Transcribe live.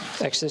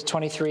Exodus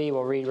 23,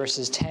 we'll read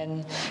verses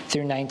 10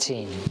 through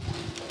 19.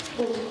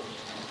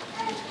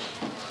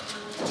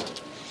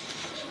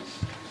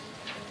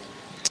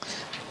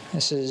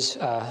 This is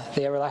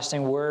the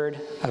everlasting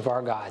word of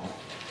our God.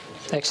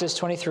 Exodus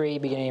 23,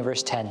 beginning in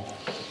verse 10.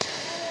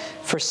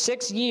 For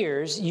 6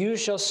 years you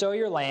shall sow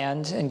your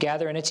land and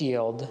gather in its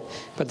yield,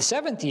 but the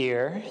 7th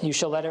year you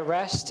shall let it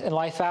rest and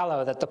lie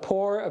fallow, that the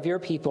poor of your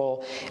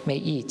people may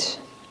eat.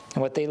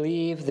 And what they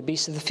leave, the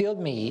beasts of the field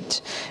may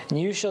eat. And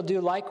you shall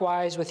do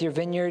likewise with your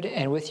vineyard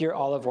and with your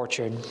olive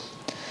orchard.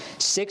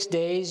 6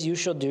 days you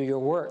shall do your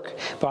work,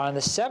 but on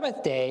the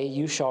 7th day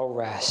you shall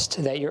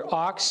rest, that your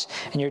ox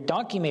and your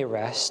donkey may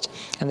rest,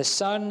 and the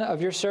son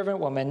of your servant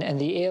woman and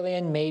the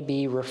alien may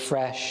be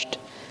refreshed.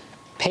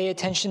 Pay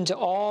attention to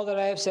all that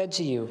I have said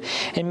to you,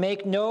 and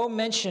make no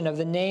mention of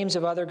the names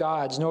of other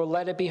gods, nor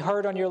let it be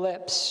heard on your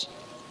lips.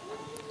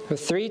 For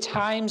 3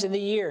 times in the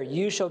year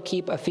you shall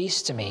keep a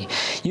feast to me.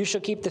 You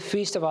shall keep the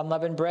feast of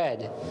unleavened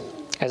bread.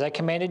 As I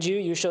commanded you,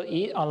 you shall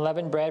eat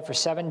unleavened bread for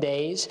 7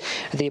 days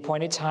at the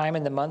appointed time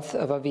in the month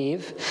of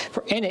Aviv,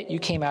 for in it you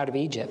came out of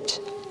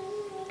Egypt.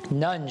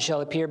 None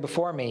shall appear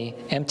before me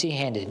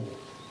empty-handed.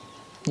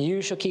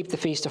 You shall keep the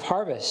feast of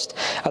harvest,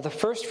 of the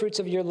first fruits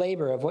of your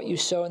labor, of what you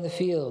sow in the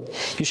field.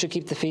 You shall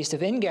keep the feast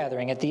of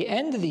ingathering at the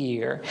end of the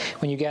year,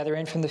 when you gather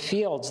in from the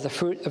fields the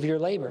fruit of your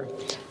labor.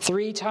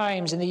 3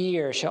 times in the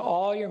year shall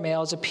all your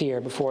males appear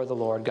before the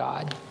Lord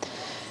God.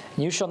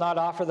 You shall not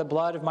offer the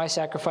blood of my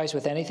sacrifice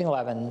with anything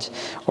leavened,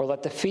 or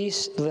let the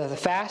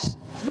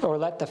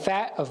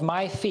fat of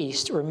my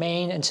feast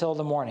remain until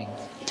the morning.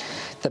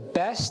 The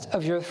best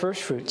of your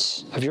first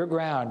fruits of your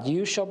ground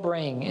you shall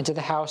bring into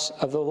the house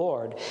of the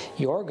Lord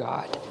your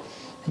God,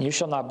 and you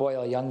shall not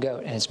boil a young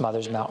goat in its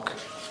mother's milk.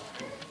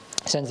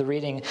 This ends the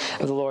reading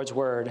of the Lord's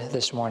word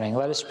this morning.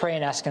 Let us pray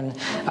and ask him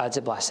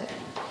to bless it.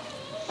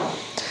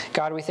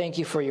 God, we thank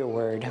you for your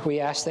word. We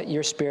ask that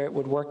your Spirit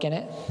would work in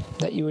it,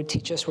 that you would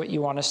teach us what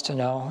you want us to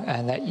know,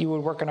 and that you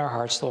would work in our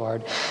hearts,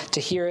 Lord, to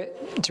hear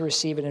it, to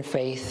receive it in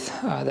faith,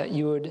 that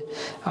you would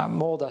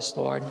mold us,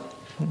 Lord,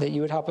 that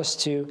you would help us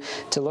to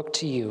look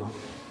to you.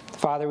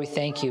 Father, we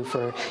thank you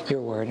for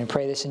your word and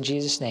pray this in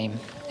Jesus' name.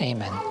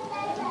 Amen.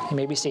 You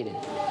may be seated.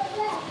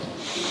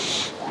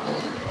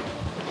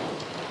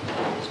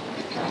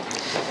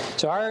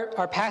 So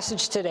our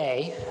passage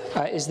today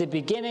is the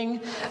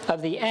beginning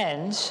of the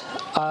end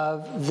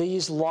of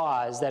these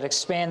laws that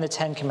expand the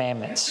 10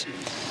 Commandments.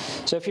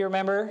 So if you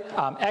remember,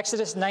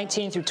 Exodus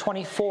 19 through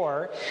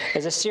 24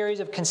 is a series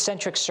of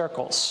concentric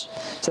circles.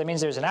 So that means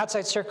there's an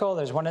outside circle,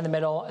 there's one in the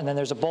middle, and then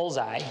there's a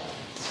bullseye.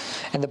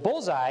 And the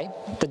bullseye,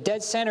 the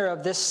dead center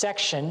of this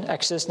section,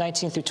 Exodus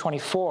 19 through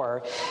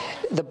 24,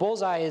 the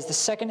bullseye is the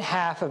second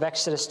half of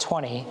Exodus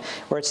 20,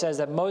 where it says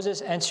that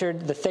Moses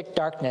entered the thick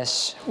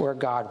darkness where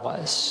God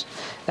was.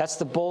 That's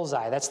the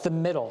bullseye. That's the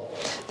middle.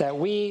 That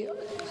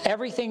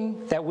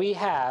everything that we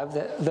have,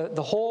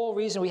 the whole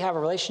reason we have a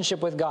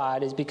relationship with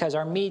God is because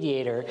our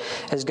mediator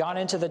has gone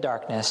into the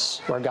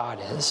darkness where God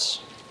is.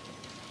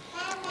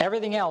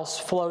 Everything else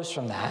flows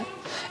from that.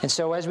 And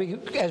so as we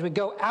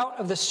go out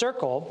of the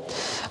circle,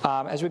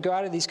 as we go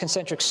out of these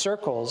concentric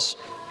circles,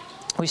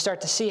 we start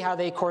to see how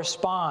they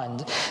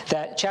correspond.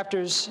 That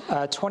chapters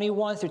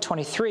 21 through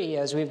 23,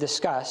 as we've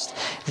discussed,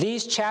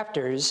 these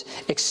chapters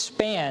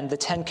expand the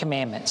 10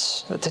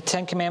 Commandments. The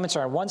 10 Commandments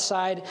are on one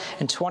side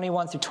and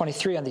 21 through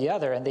 23 on the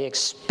other, and they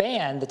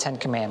expand the 10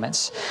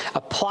 Commandments,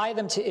 apply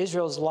them to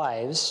Israel's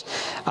lives,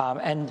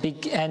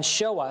 and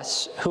show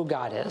us who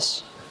God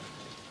is.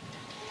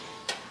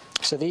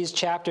 So these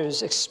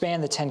chapters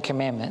expand the 10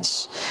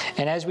 Commandments.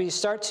 And as we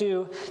start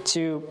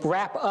to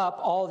wrap up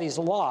all these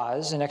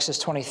laws in Exodus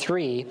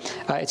 23,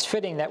 it's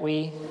fitting that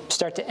we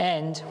start to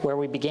end where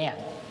we began.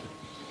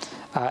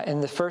 In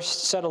the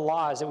first set of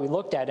laws that we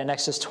looked at in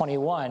Exodus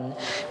 21,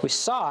 we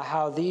saw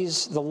how the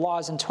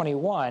laws in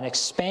 21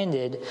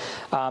 expanded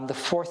the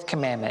 4th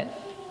commandment.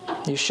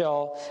 You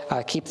shall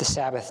keep the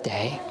Sabbath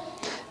day.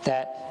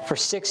 That for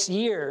 6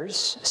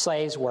 years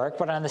slaves worked,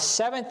 but on the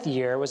 7th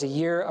year was a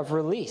year of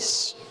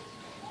release.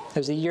 It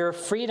was a year of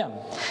freedom,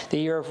 the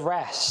year of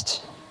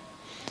rest.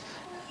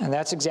 And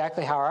that's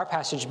exactly how our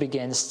passage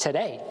begins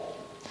today.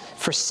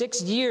 For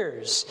 6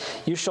 years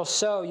you shall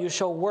sow, you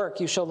shall work,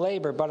 you shall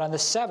labor, but on the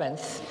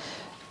 7th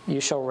you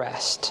shall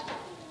rest.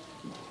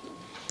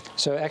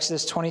 So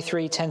Exodus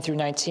 23, 10 through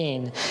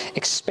 19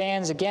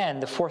 expands again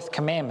the 4th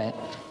commandment,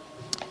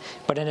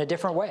 but in a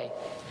different way.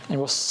 And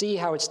we'll see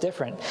how it's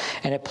different.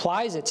 And it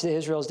applies it to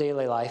Israel's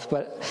daily life.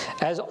 But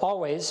as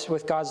always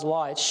with God's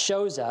law, it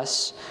shows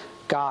us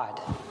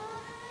God.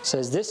 It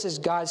says this is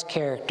God's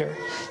character.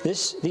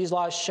 These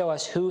laws show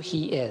us who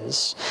he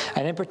is.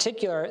 And in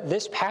particular,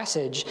 this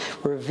passage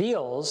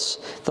reveals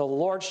the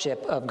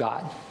lordship of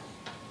God,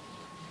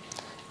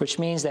 which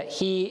means that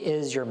he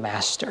is your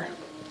master.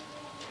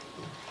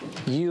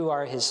 You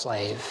are his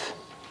slave.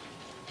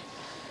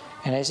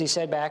 And as he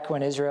said back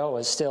when Israel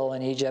was still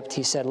in Egypt,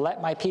 he said,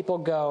 "Let my people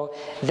go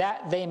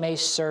that they may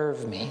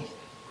serve me."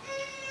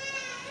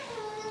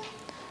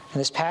 And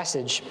this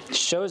passage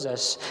shows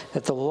us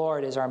that the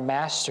Lord is our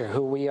master,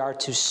 who we are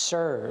to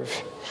serve,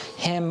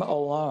 him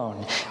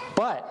alone.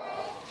 But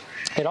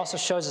it also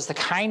shows us the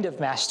kind of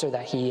master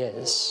that he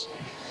is.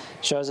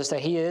 It shows us that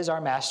he is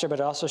our master, but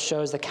it also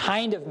shows the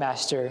kind of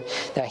master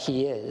that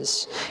he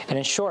is. And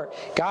in short,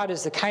 God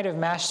is the kind of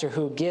master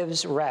who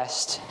gives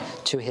rest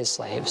to his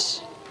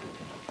slaves.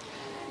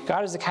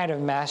 God is the kind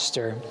of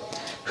master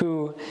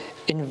who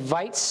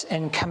invites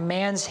and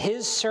commands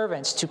his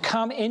servants to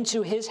come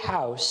into his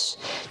house,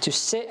 to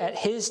sit at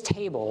his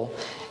table,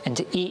 and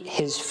to eat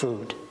his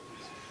food.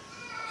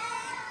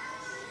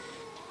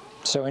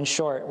 So in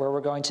short, where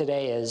we're going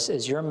today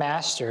is your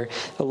master,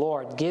 the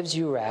Lord, gives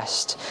you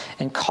rest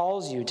and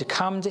calls you to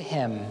come to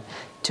him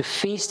to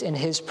feast in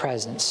his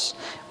presence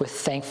with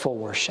thankful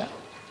worship.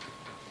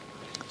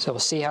 So we'll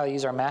see how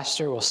he's our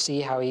master. We'll see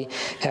how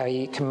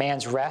he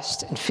commands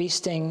rest and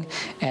feasting,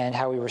 and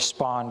how we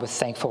respond with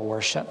thankful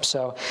worship.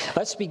 So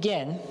let's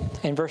begin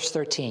in verse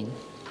 13.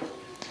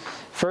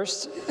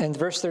 First, in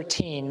verse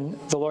 13,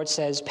 the Lord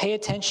says, "Pay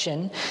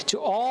attention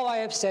to all I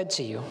have said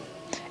to you,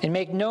 and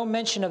make no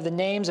mention of the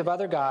names of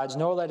other gods,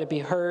 nor let it be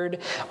heard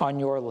on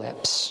your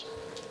lips."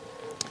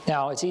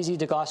 Now, it's easy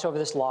to gloss over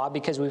this law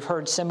because we've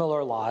heard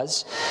similar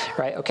laws,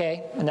 right?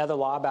 Okay, another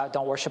law about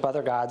don't worship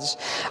other gods.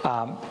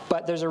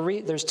 But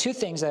there's two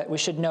things that we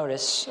should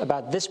notice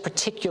about this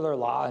particular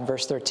law in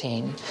verse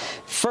 13.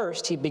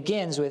 First, he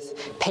begins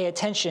with pay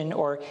attention,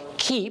 or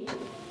keep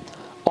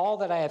all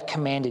that I have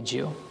commanded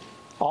you,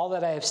 all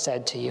that I have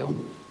said to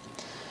you.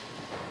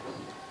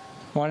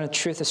 One of the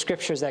truth of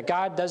Scripture is that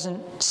God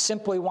doesn't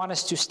simply want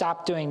us to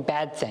stop doing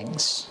bad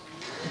things,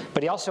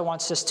 but he also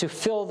wants us to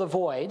fill the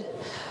void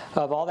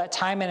of all that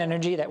time and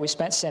energy that we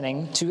spent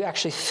sinning, to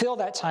actually fill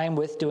that time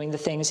with doing the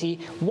things he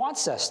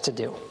wants us to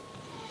do.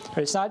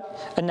 But it's not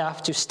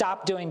enough to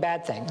stop doing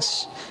bad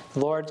things. The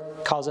Lord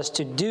calls us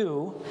to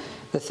do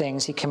the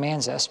things he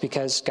commands us,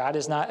 because God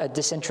is not a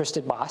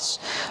disinterested boss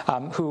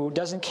who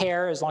doesn't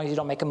care as long as you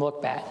don't make him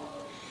look bad.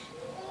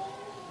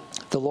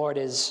 The Lord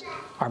is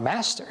our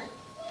master.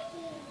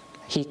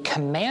 He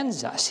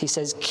commands us. He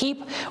says,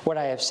 keep what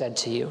I have said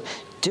to you.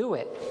 Do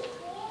it.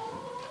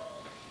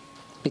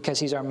 Because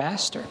he's our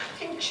master.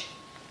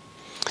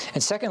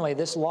 And secondly,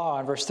 this law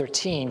in verse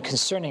 13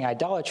 concerning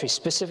idolatry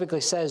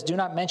specifically says, do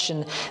not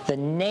mention the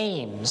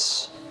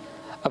names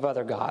of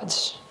other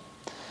gods.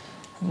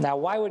 Now,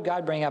 why would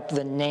God bring up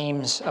the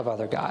names of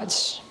other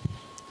gods?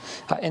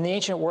 In the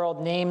ancient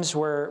world, names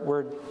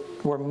were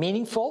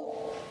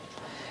meaningful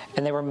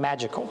and they were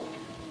magical,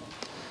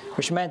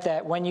 which meant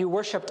that when you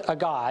worshipped a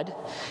god,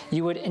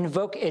 you would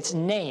invoke its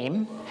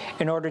name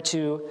in order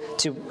to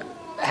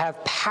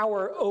have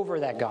power over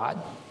that god.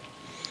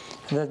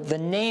 The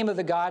name of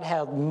the god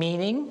had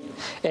meaning.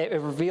 It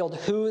revealed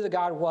who the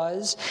god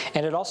was,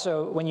 and it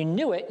also, when you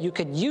knew it, you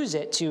could use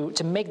it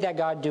to make that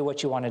god do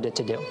what you wanted it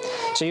to do.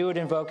 So you would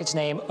invoke its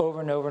name over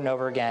and over and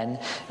over again,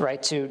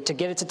 right, to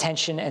get its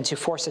attention and to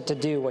force it to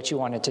do what you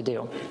want it to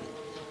do.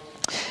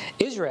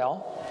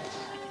 Israel,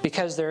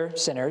 because they're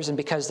sinners and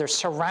because they're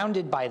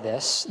surrounded by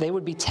this, they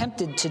would be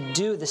tempted to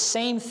do the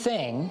same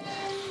thing,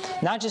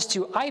 not just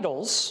to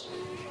idols,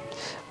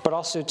 but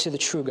also to the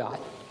true God.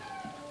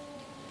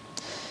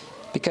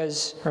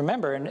 Because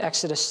remember, in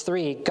Exodus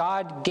 3,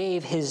 God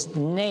gave his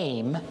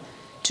name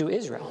to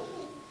Israel.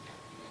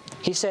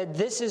 He said,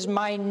 "This is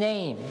my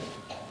name."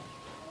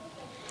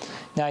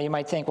 Now you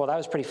might think, well, that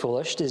was pretty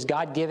foolish. Is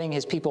God giving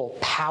his people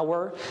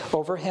power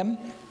over him?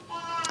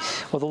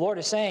 Well, the Lord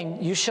is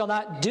saying, you shall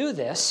not do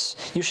this.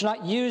 You shall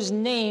not use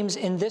names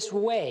in this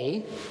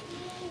way,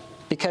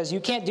 because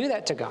you can't do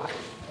that to God.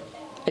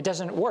 It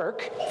doesn't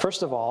work,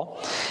 first of all.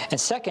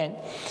 And second,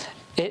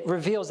 it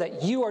reveals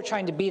that you are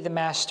trying to be the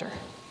master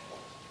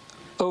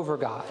over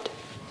God.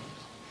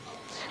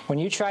 When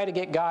you try to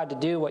get God to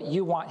do what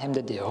you want him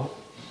to do,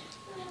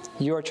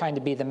 you are trying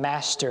to be the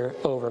master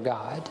over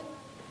God.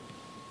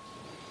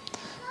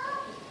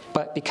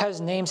 But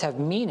because names have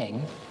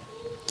meaning,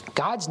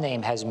 God's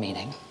name has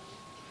meaning.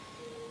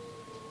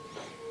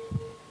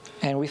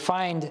 And we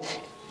find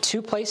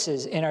two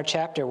places in our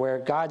chapter where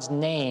God's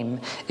name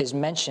is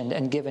mentioned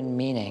and given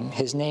meaning.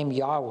 His name,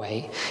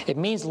 Yahweh. It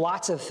means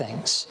lots of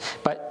things,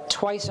 but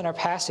twice in our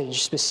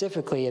passage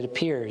specifically it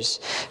appears.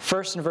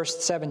 First in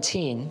verse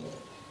 17,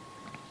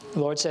 the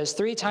Lord says,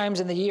 3 times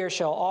in the year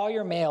shall all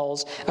your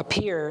males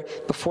appear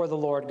before the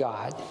Lord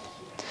God.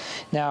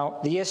 Now,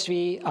 the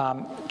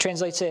ESV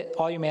translates it,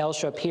 all your males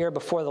shall appear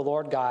before the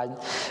Lord God,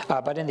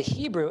 but in the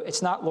Hebrew,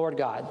 it's not Lord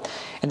God.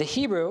 In the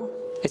Hebrew,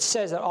 it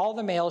says that all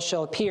the males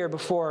shall appear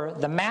before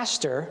the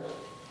master,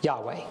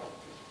 Yahweh.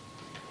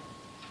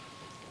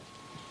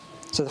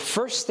 So the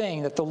first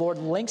thing that the Lord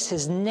links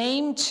his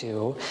name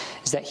to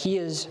is that he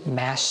is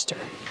master.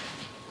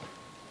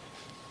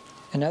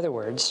 In other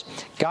words,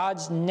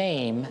 God's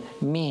name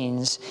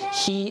means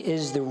he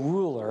is the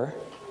ruler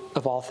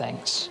of all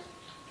things.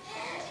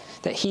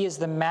 That he is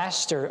the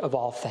master of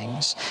all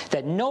things.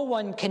 That no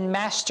one can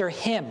master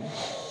him.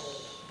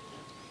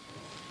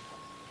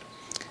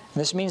 And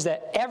This means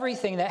that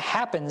everything that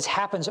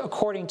happens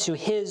according to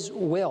his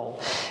will.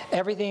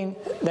 Everything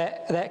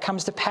that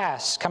comes to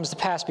pass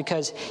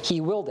because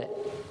he willed it.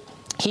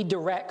 He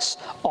directs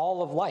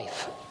all of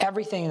life,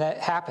 everything that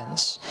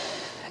happens.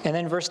 And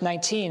then verse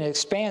 19, it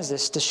expands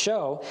this to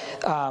show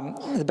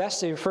the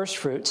best of your first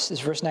fruits. This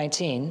is verse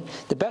 19.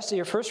 The best of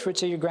your first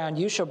fruits of your ground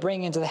you shall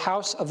bring into the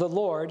house of the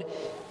Lord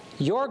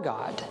your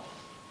God.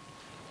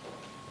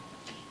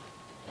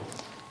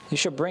 You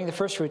shall bring the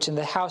first fruits in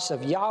the house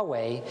of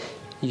Yahweh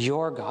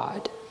your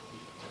God.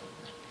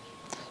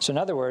 So in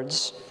other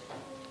words,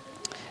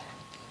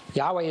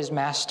 Yahweh is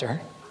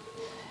master,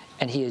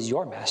 and he is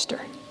your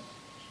master.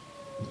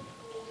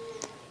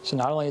 So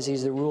not only is he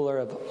the ruler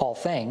of all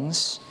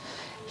things,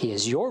 he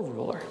is your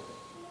ruler.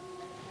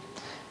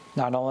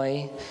 Not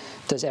only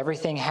does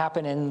everything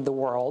happen in the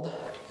world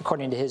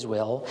according to his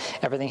will,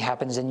 everything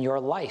happens in your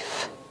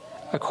life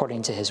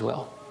according to his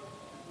will.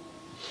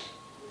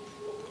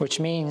 Which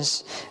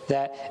means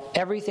that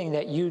everything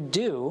that you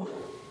do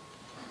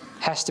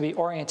has to be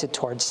oriented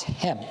towards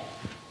him.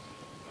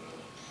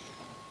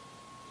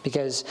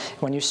 Because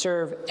when you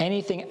serve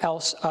anything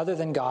else other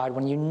than God,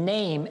 when you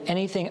name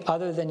anything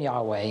other than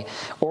Yahweh,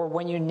 or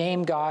when you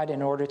name God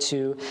in order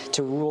to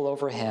rule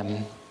over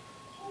him,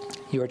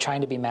 you are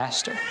trying to be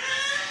master.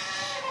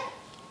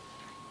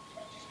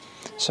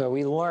 So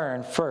we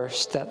learn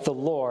first that the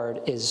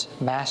Lord is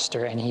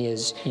master, and he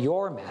is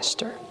your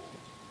master.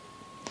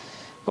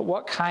 But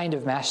what kind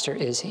of master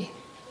is he?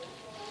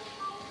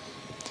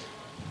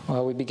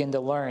 Well, we begin to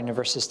learn in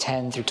verses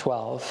 10 through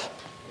 12.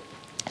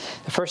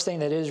 The first thing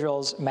that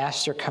Israel's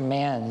master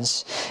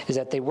commands is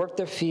that they work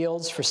their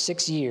fields for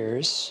 6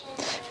 years.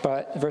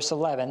 But verse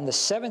 11, the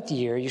 7th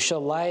year you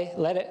shall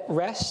let it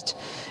rest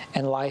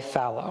and lie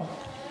fallow.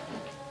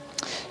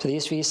 So the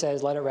ESV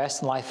says, let it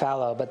rest and lie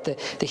fallow. But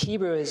the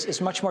Hebrew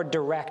is much more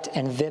direct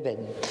and vivid.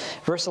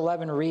 Verse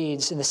 11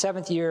 reads, in the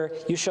 7th year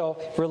you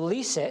shall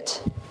release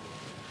it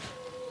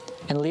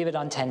and leave it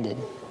untended.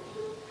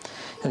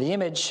 And the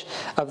image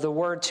of the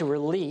word to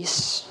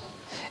release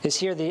is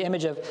here the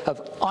image of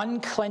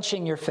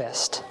unclenching your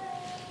fist.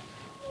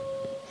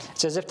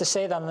 It's as if to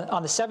say that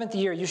on the 7th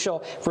year you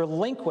shall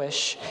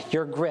relinquish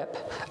your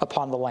grip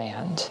upon the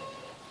land.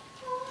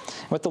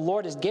 What the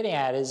Lord is getting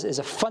at is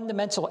a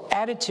fundamental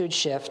attitude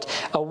shift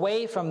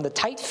away from the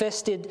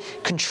tight-fisted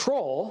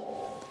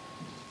control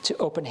to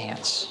open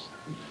hands.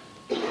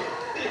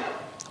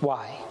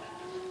 Why?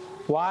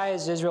 Why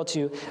is Israel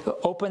to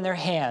open their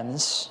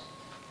hands,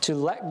 to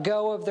let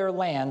go of their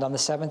land on the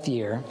 7th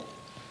year?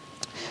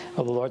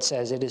 Well, the Lord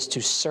says it is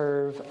to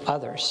serve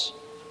others.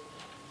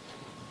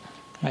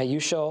 You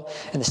shall,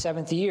 in the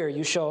 7th year,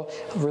 you shall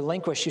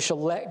relinquish, you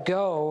shall let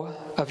go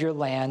of your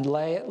land,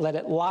 let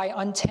it lie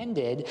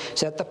untended,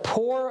 so that the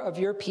poor of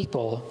your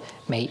people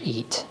may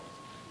eat.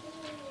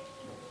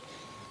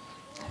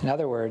 In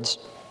other words,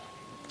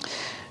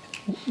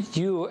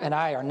 you and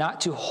I are not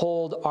to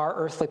hold our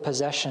earthly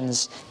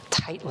possessions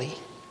tightly.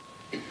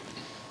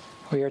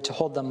 We are to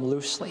hold them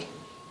loosely.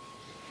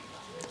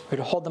 We're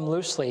to hold them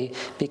loosely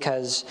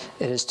because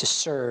it is to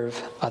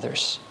serve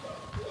others.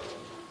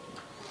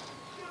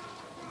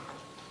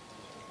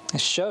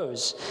 It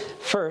shows,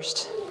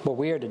 first, what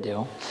we are to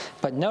do,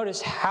 but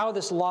notice how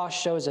this law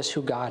shows us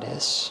who God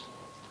is.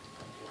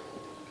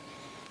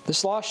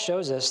 This law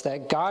shows us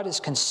that God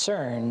is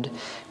concerned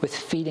with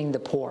feeding the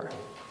poor,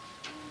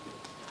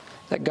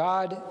 that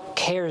God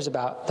cares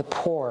about the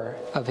poor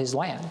of his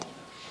land.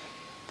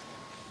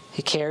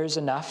 He cares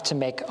enough to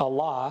make a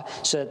law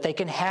so that they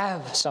can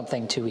have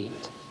something to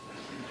eat.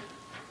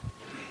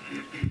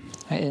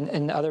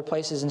 In other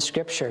places in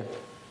Scripture,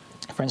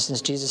 for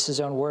instance, Jesus'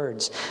 own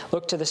words,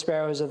 look to the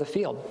sparrows of the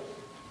field.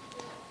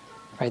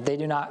 Right? They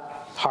do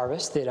not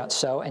harvest, they don't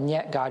sow, and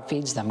yet God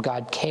feeds them.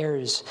 God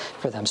cares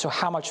for them. So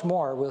how much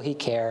more will he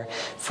care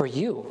for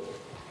you?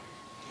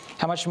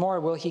 How much more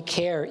will he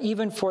care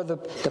even for the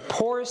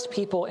poorest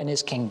people in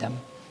his kingdom?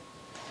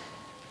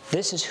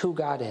 This is who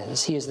God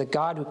is. He is the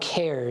God who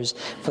cares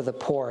for the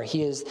poor.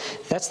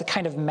 That's the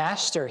kind of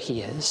master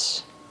he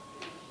is.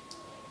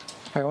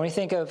 Right, when we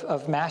think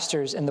of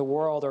masters in the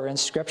world or in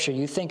Scripture,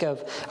 you think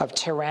of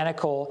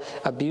tyrannical,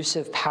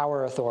 abusive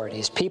power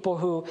authorities, people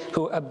who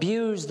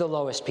abuse the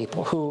lowest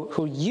people,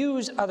 who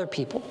use other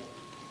people.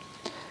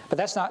 But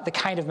that's not the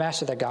kind of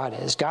master that God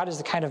is. God is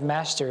the kind of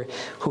master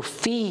who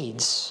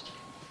feeds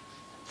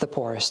the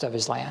poorest of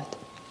his land.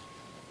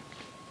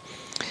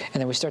 And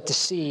then we start to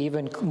see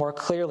even more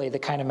clearly the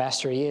kind of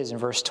master he is in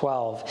verse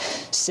 12.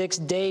 6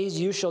 days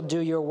you shall do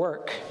your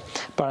work,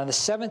 but on the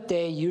 7th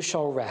day you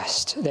shall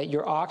rest, that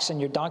your ox and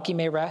your donkey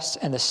may rest,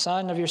 and the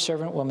son of your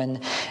servant woman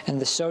and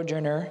the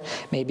sojourner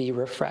may be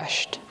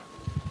refreshed.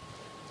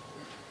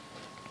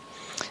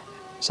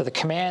 So the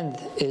command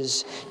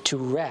is to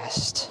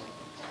rest.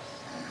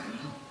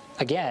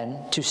 Again,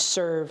 to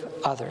serve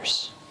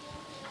others.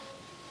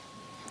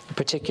 In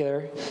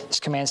particular,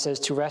 this command says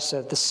to rest so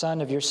that the son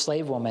of your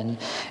slave woman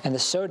and the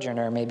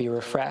sojourner may be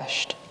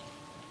refreshed.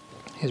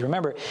 Because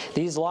remember,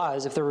 these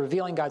laws, if they're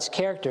revealing God's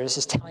character, this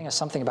is telling us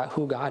something about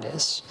who God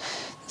is.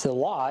 So the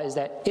law is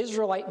that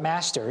Israelite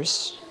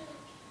masters,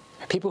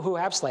 people who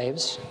have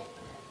slaves,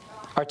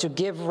 are to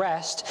give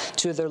rest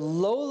to the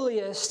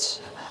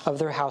lowliest of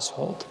their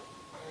household,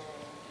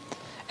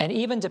 and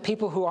even to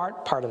people who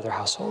aren't part of their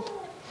household.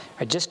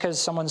 Right? Just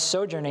because someone's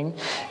sojourning,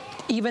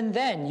 even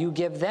then you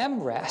give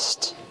them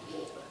rest.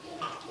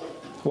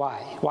 Why?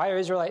 Why are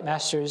Israelite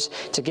masters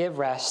to give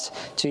rest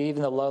to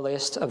even the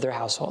lowliest of their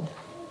household?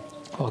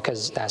 Well,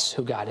 because that's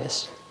who God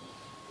is.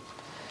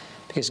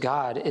 Because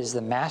God is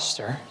the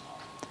master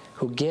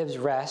who gives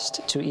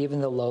rest to even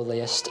the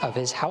lowliest of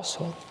his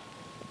household.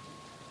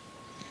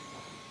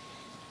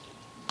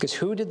 Because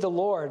who did the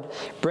Lord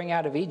bring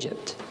out of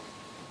Egypt?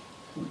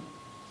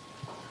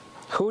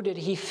 Who did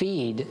he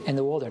feed in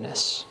the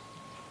wilderness?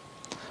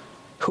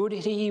 Who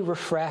did he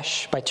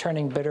refresh by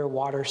turning bitter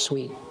water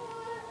sweet?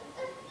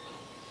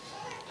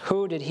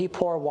 Who did he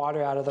pour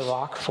water out of the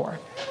rock for?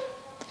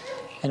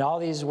 In all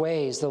these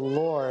ways, the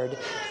Lord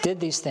did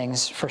these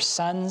things for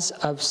sons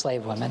of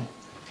slave women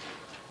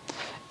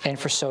and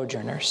for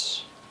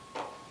sojourners.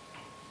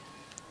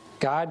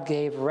 God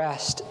gave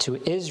rest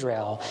to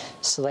Israel,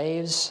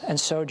 slaves and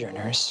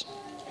sojourners.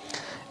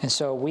 And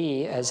so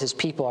we, as his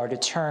people, are to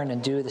turn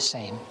and do the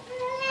same.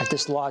 Like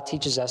this law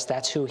teaches us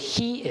that's who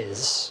he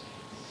is.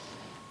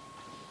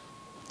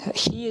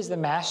 He is the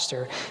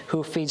master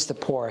who feeds the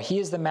poor. He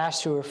is the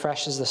master who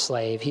refreshes the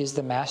slave. He is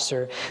the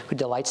master who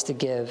delights to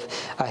give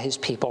his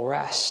people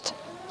rest.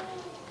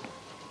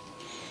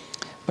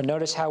 But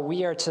notice how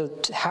we are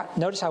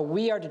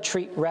to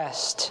treat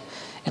rest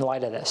in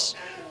light of this.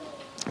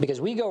 Because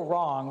we go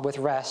wrong with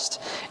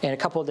rest in a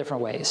couple of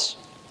different ways.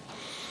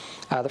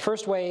 The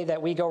first way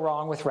that we go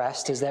wrong with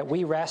rest is that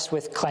we rest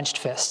with clenched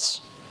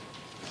fists.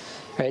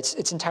 Right?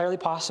 It's entirely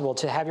possible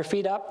to have your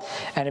feet up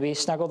and to be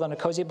snuggled on a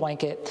cozy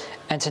blanket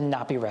and to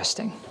not be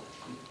resting.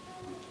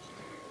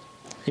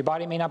 Your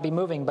body may not be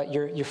moving, but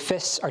your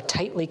fists are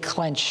tightly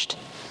clenched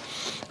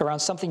around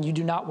something you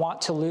do not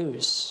want to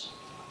lose.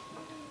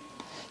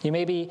 You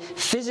may be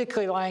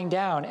physically lying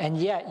down, and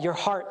yet your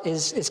heart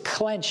is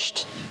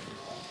clenched.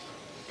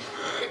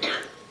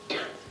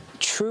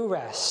 True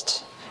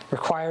rest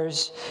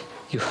requires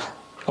you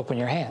open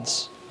your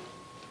hands.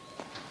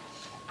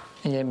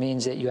 And it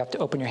means that you have to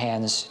open your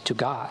hands to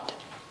God.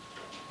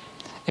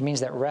 It means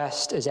that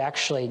rest is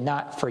actually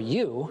not for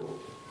you,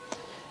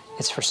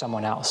 it's for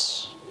someone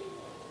else.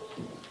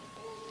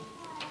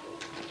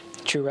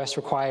 True rest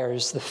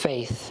requires the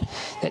faith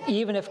that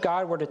even if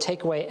God were to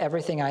take away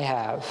everything I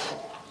have,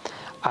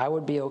 I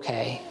would be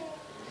okay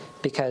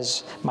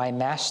because my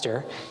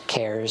master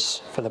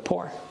cares for the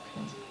poor.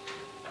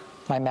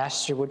 My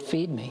master would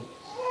feed me.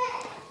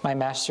 My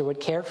master would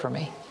care for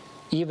me,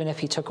 even if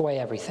he took away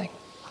everything.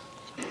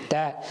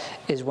 That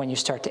is when you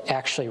start to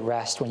actually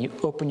rest, when you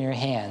open your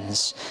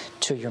hands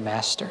to your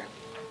master.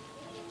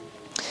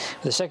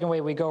 The second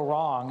way we go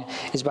wrong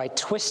is by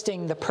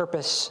twisting the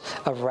purpose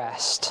of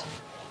rest.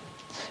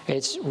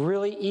 It's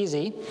really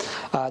easy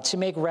to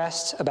make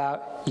rest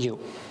about you.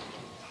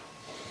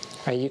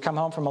 Right? You come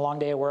home from a long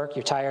day of work,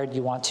 you're tired,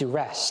 you want to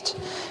rest.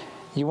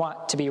 You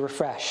want to be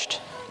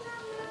refreshed.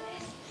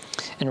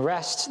 And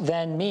rest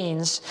then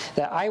means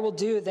that I will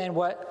do then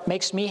what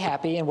makes me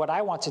happy and what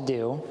I want to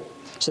do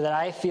so that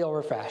I feel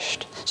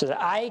refreshed, so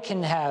that I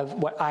can have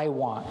what I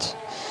want.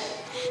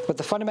 But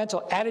the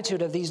fundamental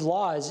attitude of these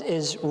laws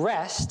is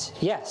rest,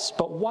 yes,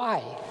 but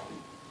why?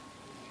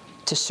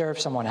 To serve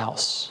someone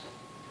else.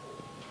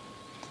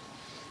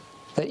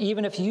 That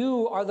even if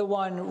you are the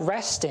one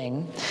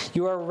resting,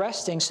 you are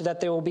resting so that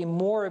there will be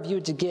more of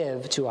you to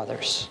give to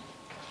others.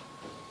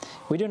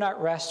 We do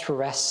not rest for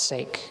rest's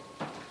sake.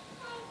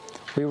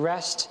 We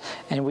rest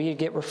and we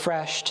get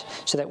refreshed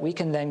so that we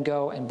can then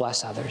go and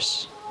bless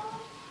others.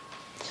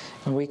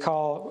 When we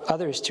call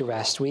others to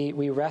rest,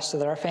 we rest so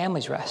that our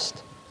families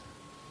rest.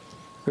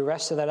 We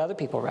rest so that other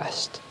people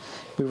rest.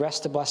 We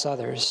rest to bless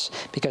others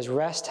because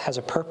rest has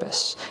a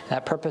purpose, and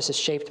that purpose is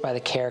shaped by the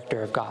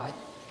character of God.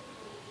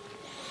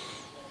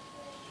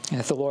 And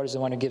if the Lord is the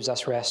one who gives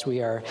us rest,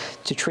 we are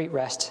to treat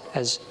rest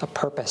as a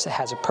purpose. It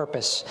has a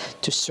purpose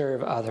to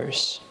serve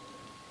others.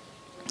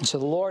 And so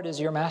the Lord is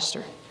your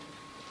master.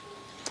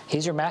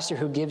 He's your master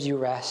who gives you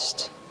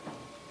rest.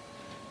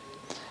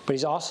 But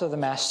he's also the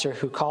master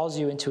who calls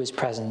you into his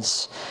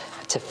presence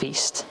to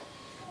feast.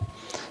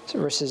 So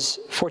verses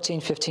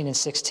 14, 15, and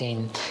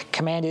 16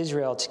 command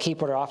Israel to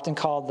keep what are often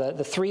called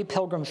the three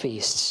pilgrim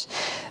feasts.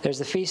 There's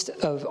the Feast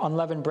of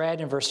Unleavened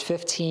Bread in verse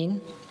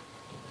 15.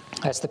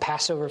 That's the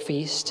Passover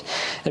feast.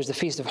 There's the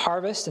Feast of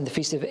Harvest and the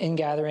Feast of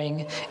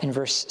Ingathering in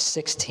verse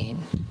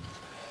 16.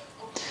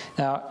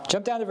 Now,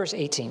 jump down to verse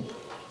 18.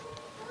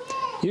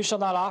 You shall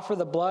not offer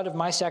the blood of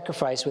my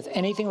sacrifice with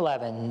anything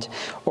leavened,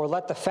 or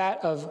let the fat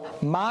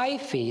of my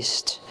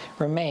feast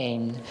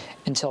remain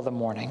until the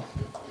morning.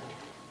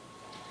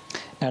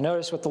 Now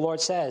notice what the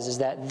Lord says is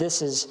that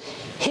this is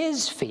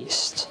his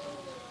feast.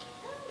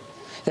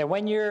 That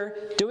when you're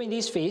doing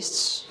these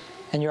feasts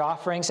and you're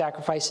offering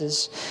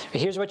sacrifices,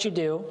 here's what you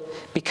do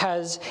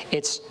because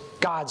it's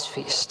God's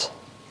feast.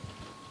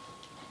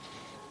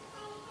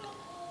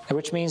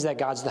 which means that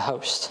God's the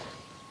host,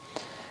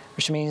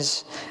 which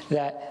means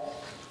that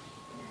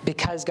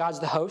because God's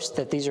the host,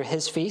 that these are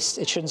his feasts,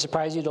 it shouldn't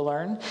surprise you to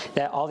learn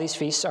that all these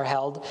feasts are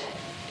held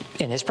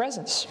in his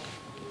presence.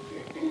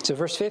 So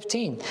verse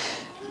 15,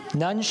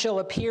 none shall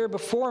appear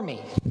before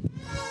me,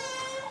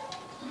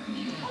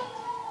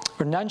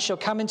 or none shall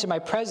come into my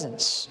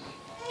presence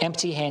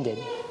empty-handed.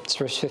 It's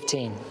verse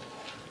 15.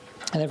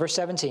 And then verse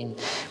 17,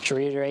 which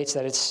reiterates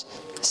that it's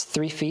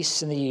 3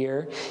 feasts in the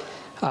year.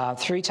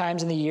 3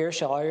 times in the year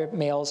shall all your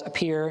males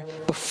appear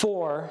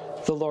before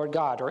the Lord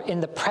God, or in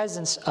the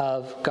presence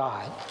of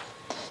God.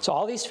 So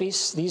all these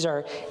feasts, these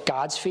are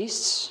God's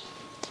feasts.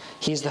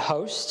 He's the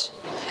host,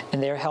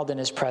 and they're held in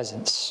his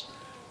presence.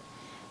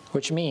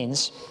 Which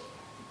means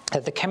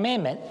that the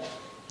commandment,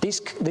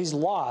 these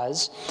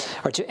laws,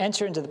 are to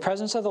enter into the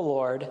presence of the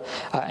Lord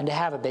and to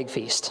have a big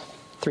feast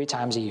 3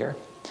 times a year,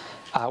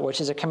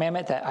 which is a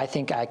commandment that I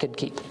think I could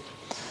keep.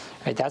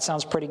 Right, that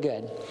sounds pretty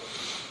good.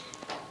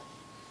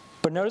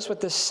 But notice what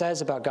this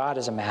says about God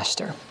as a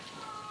master.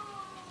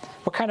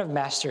 What kind of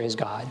master is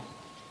God?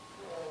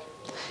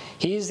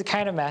 He is the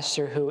kind of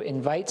master who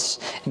invites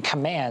and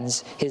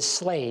commands his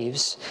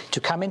slaves to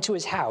come into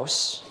his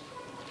house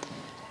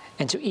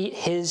and to eat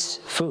his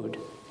food.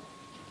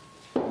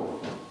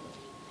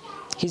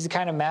 He's the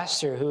kind of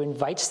master who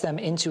invites them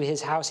into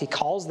his house. He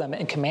calls them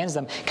and commands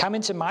them, come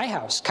into my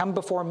house, come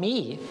before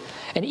me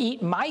and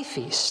eat my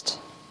feast.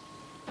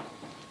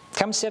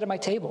 Come sit at my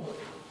table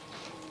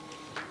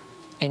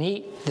and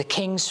eat the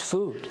king's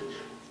food.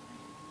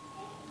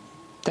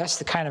 That's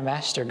the kind of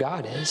master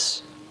God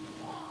is.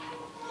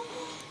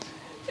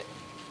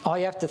 All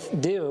you have to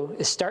do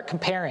is start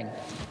comparing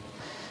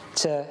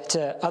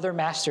to other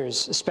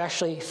masters,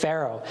 especially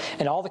Pharaoh,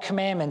 and all the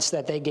commandments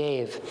that they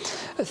gave.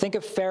 Think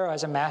of Pharaoh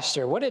as a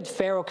master. What did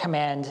Pharaoh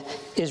command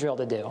Israel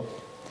to do?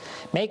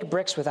 Make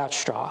bricks without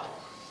straw.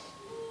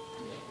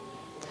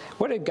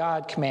 What did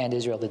God command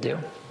Israel to do?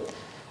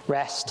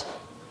 Rest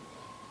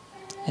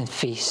and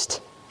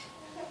feast.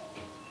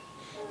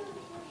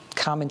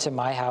 Come into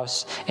my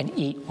house and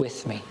eat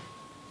with me.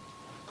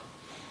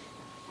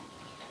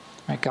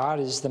 Right? God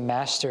is the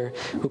master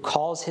who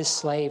calls his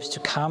slaves to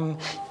come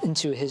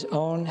into his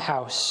own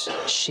house.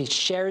 He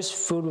shares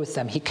food with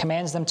them. He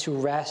commands them to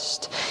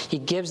rest. He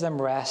gives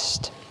them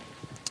rest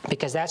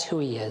because that's who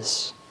he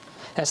is.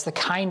 That's the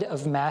kind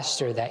of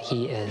master that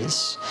he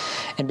is.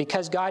 And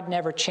because God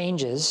never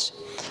changes,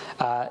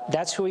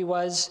 that's who he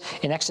was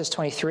in Exodus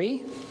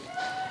 23.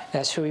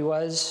 That's who he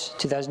was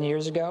 2,000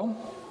 years ago.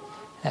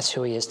 That's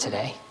who he is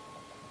today.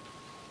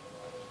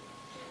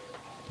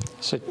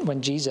 So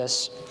when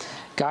Jesus,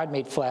 God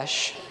made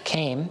flesh,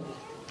 came,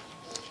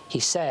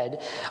 he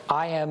said,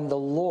 I am the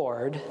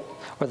Lord,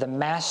 or the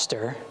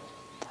master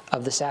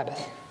of the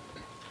Sabbath.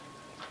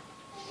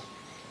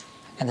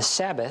 And the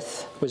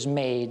Sabbath was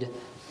made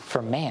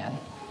for man.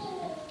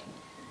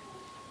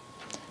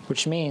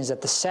 Which means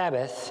that the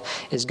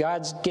Sabbath is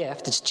God's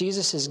gift, it's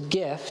Jesus'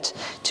 gift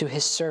to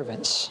his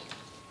servants.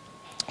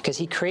 Because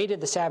he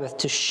created the Sabbath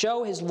to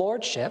show his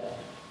lordship,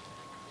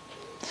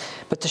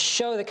 but to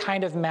show the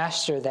kind of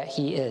master that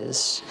he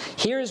is.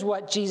 Here's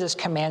what Jesus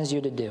commands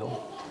you to do.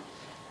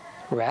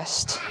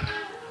 Rest,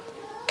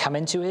 come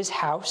into his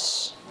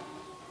house,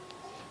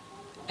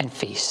 and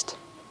feast.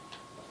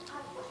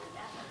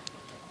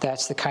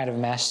 That's the kind of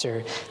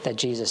master that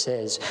Jesus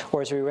is.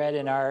 Or as we read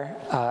in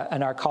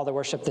our call to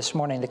worship this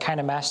morning, the kind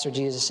of master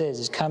Jesus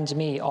is come to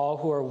me, all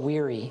who are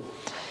weary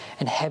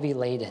and heavy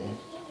laden,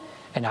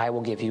 and I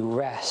will give you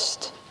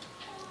rest.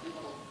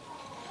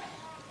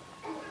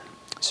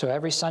 So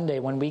every Sunday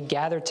when we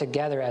gather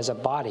together as a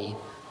body,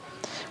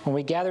 when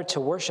we gather to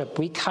worship,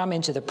 we come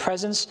into the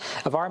presence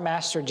of our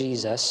Master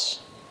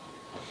Jesus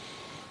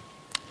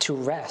to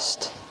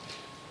rest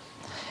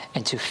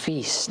and to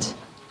feast.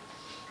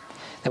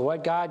 That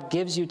what God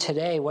gives you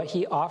today, what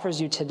he offers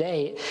you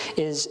today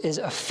is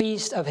a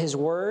feast of his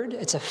word.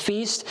 It's a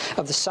feast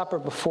of the supper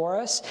before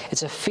us.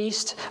 It's a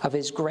feast of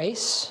his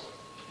grace.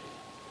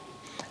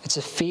 It's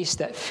a feast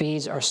that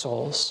feeds our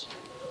souls.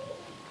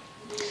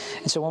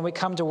 And so when we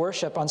come to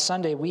worship on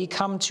Sunday, we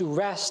come to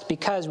rest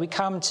because we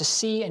come to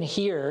see and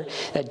hear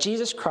that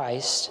Jesus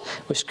Christ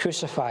was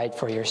crucified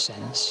for your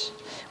sins,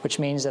 which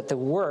means that the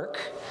work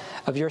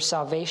of your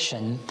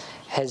salvation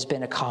has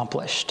been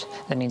accomplished.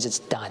 That means it's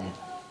done.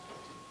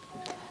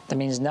 That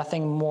means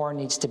nothing more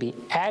needs to be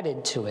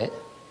added to it,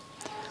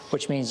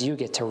 which means you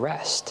get to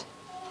rest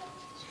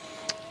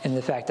in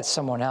the fact that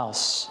someone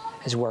else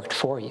has worked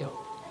for you.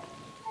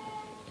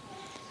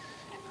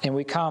 And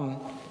we come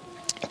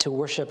to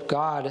worship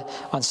God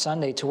on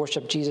Sunday, to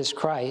worship Jesus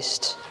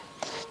Christ,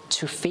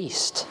 to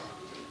feast.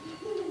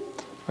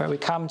 Right? We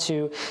come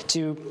to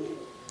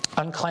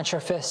unclench our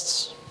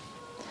fists,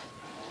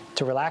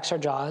 to relax our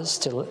jaws,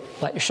 to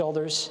let your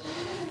shoulders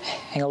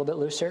hang a little bit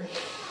looser,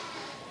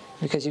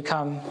 because you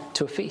come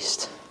to a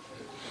feast.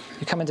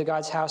 You come into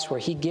God's house where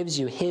he gives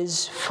you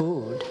his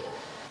food,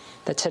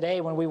 That today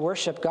when we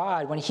worship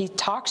God, when he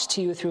talks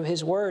to you through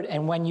his word,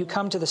 and when you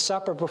come to the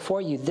supper before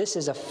you, this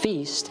is a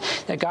feast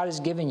that God has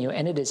given you,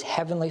 and it is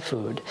heavenly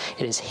food.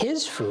 It is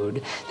his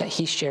food that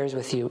he shares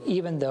with you,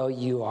 even though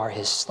you are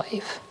his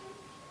slave.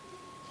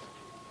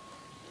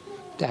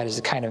 That is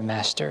the kind of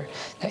master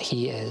that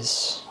he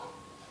is.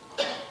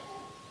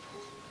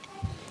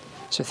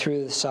 So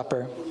through the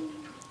supper,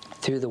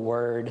 through the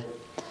word,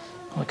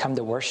 we come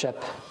to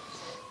worship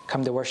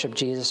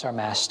Jesus, our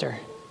master,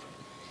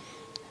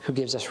 who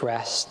gives us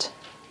rest,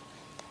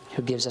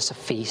 who gives us a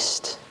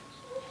feast.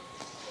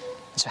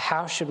 So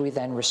how should we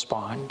then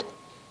respond?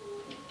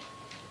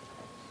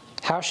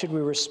 How should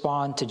we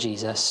respond to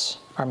Jesus,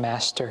 our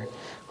master,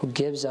 who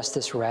gives us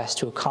this rest,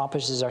 who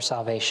accomplishes our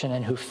salvation,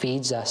 and who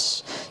feeds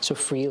us so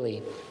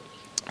freely?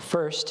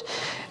 First,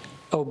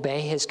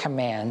 obey his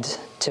command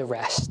to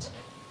rest,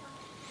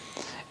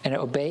 and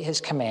obey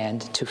his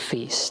command to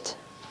feast.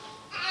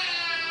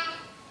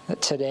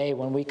 That today,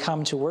 when we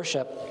come to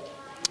worship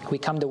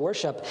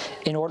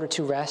in order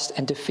to rest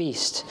and to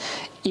feast,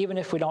 even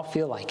if we don't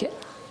feel like it.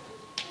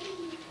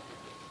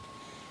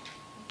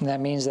 And that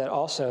means that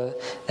also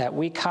that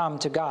we come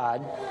to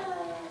God,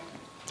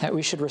 that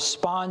we should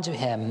respond to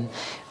him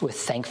with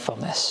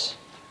thankfulness.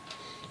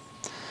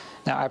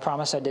 Now, I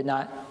promise I did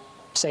not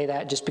say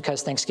that just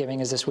because Thanksgiving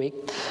is this week.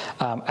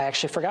 I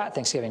actually forgot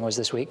Thanksgiving was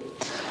this week.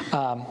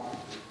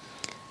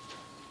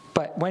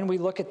 But when we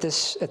look at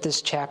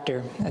this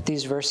chapter, at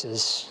these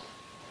verses,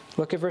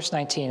 look at verse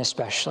 19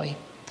 especially.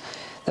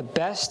 The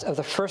best of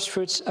the first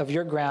fruits of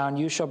your ground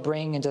you shall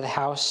bring into the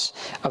house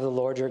of the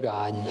Lord your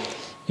God.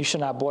 You shall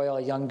not boil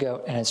a young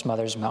goat in its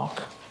mother's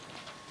milk.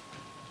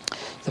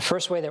 The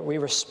first way that we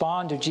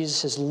respond to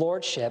Jesus'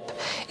 lordship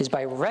is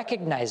by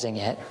recognizing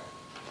it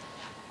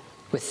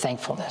with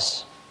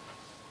thankfulness.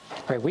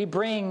 Right? We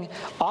bring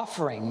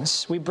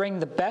offerings, we bring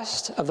the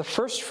best of the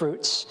first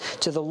fruits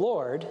to the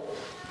Lord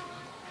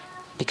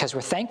because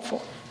we're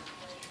thankful.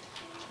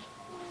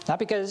 Not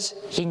because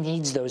he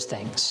needs those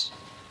things.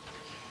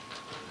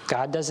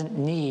 God doesn't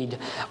need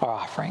our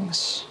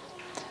offerings.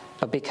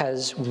 But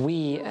because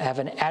we have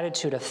an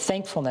attitude of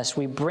thankfulness,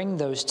 we bring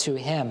those to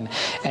him.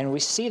 And we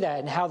see that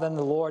in how then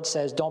the Lord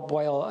says, don't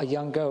boil a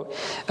young goat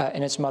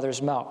in its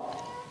mother's milk.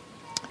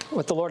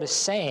 What the Lord is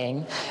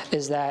saying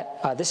is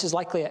that this is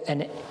likely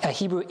a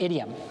Hebrew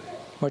idiom,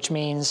 which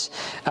means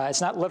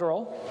it's not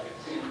literal.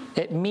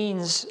 It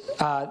means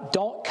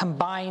don't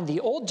combine the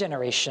old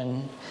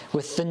generation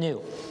with the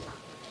new.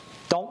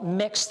 Don't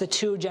mix the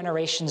two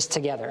generations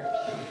together.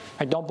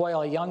 Right? Don't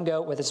boil a young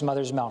goat with its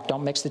mother's milk.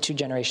 Don't mix the two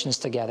generations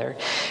together.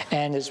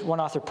 And as one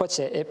author puts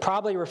it, it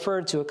probably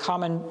referred to a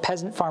common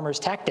peasant farmer's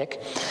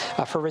tactic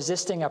for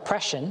resisting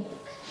oppression,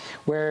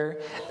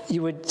 where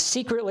you would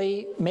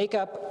secretly make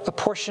up a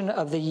portion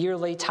of the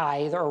yearly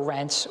tithe or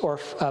rent or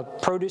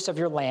produce of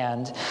your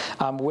land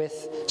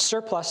with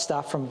surplus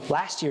stuff from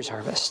last year's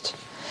harvest.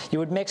 You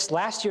would mix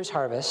last year's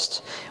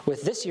harvest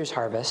with this year's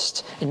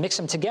harvest and mix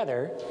them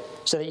together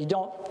so that you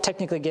don't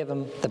technically give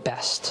them the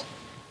best.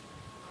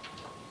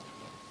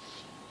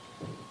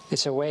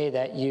 It's a way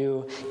that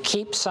you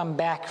keep some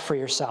back for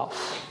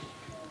yourself.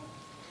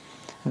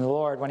 And the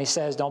Lord, when he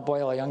says, don't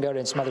boil a young goat in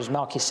its mother's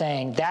milk, he's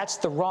saying that's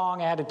the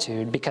wrong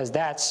attitude because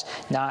that's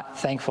not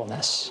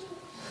thankfulness.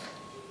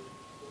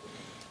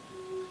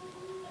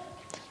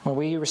 When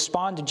we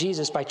respond to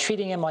Jesus by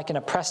treating him like an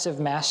oppressive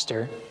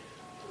master,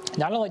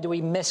 not only do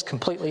we miss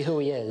completely who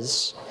he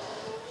is,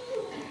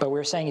 but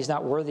we're saying he's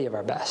not worthy of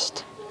our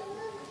best.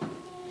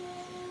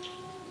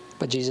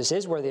 But Jesus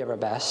is worthy of our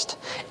best,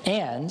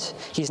 and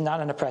he's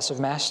not an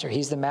oppressive master.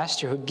 He's the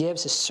master who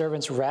gives his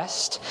servants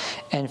rest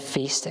and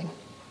feasting.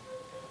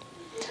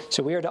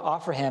 So we are to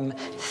offer him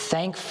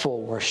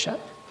thankful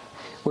worship.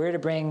 We're to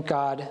bring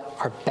God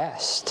our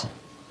best,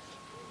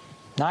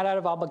 not out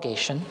of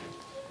obligation,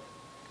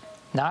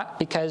 not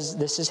because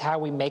this is how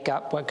we make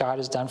up what God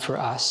has done for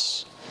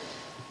us,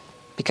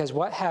 because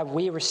what have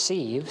we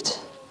received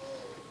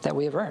that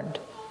we have earned?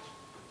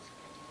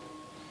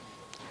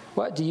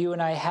 What do you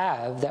and I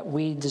have that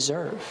we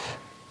deserve?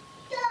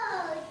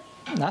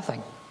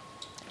 Nothing.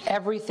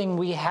 Everything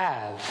we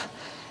have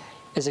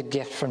is a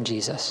gift from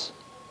Jesus.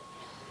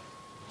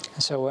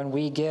 And so when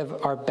we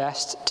give our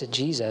best to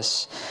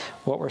Jesus,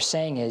 what we're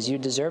saying is, you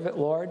deserve it,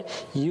 Lord.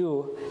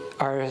 You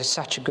are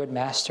such a good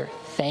master.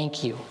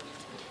 Thank you.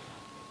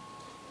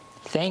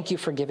 Thank you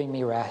for giving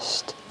me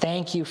rest.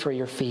 Thank you for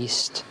your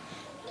feast.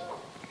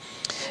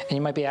 And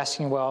you might be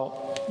asking,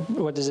 well,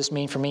 what does this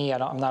mean for me?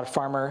 I'm not a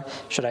farmer.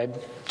 Should I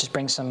just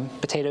bring some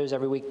potatoes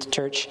every week to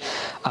church?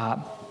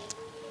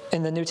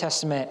 In the New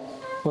Testament,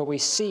 what we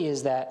see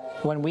is that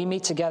when we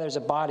meet together as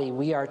a body,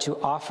 we are to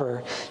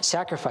offer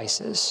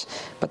sacrifices.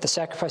 But the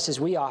sacrifices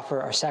we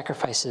offer are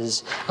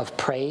sacrifices of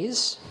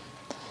praise,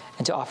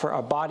 and to offer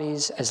our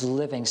bodies as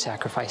living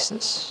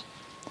sacrifices.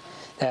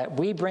 That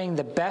we bring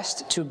the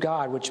best to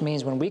God, which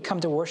means when we come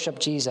to worship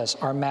Jesus,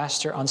 our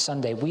master, on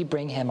Sunday, we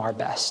bring him our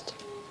best.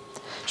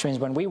 Which means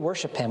when we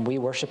worship him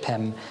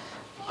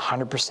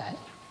 100%.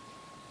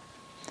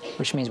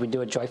 Which means we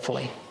do it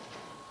joyfully.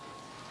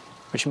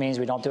 Which means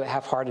we don't do it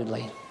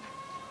half-heartedly.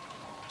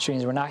 which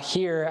means we're not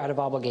here out of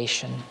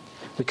obligation.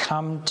 We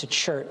come to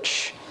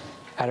church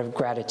out of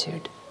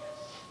gratitude.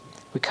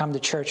 We come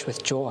to church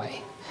with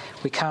joy.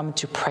 We come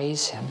to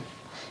praise him.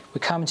 We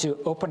come to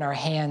open our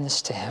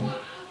hands to him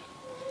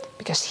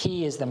because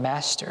he is the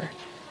master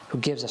who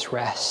gives us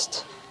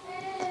rest.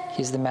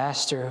 He's the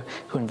master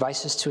who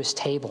invites us to his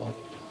table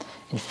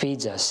and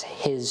feeds us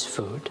his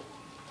food.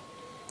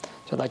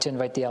 So I'd like to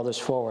invite the elders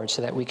forward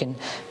so that we can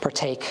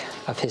partake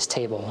of his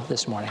table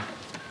this morning.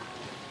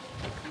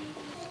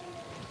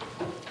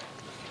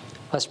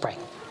 Let's pray.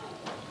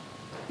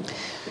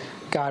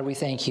 God, we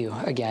thank you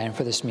again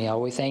for this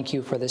meal. We thank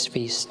you for this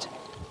feast.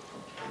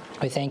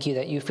 We thank you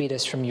that you feed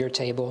us from your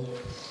table,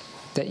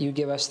 that you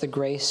give us the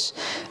grace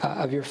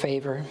of your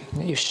favor,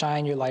 that you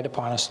shine your light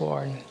upon us,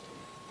 Lord.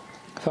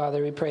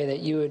 Father, we pray that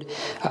you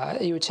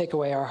would take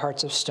away our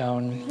hearts of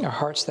stone, our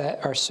hearts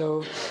that are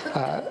so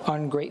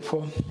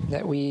ungrateful,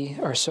 that we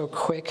are so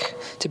quick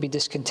to be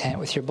discontent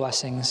with your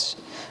blessings.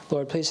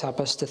 Lord, please help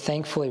us to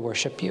thankfully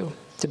worship you,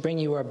 to bring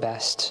you our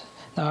best,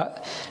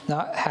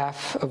 not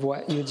half of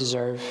what you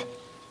deserve.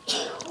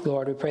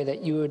 Lord, we pray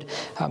that you would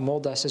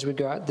mold us as we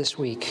go out this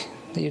week,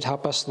 that you'd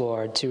help us,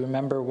 Lord, to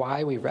remember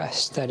why we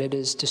rest, that it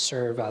is to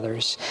serve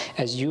others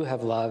as you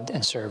have loved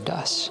and served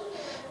us.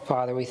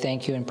 Father, we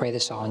thank you and pray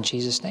this all in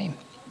Jesus' name.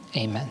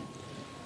 Amen.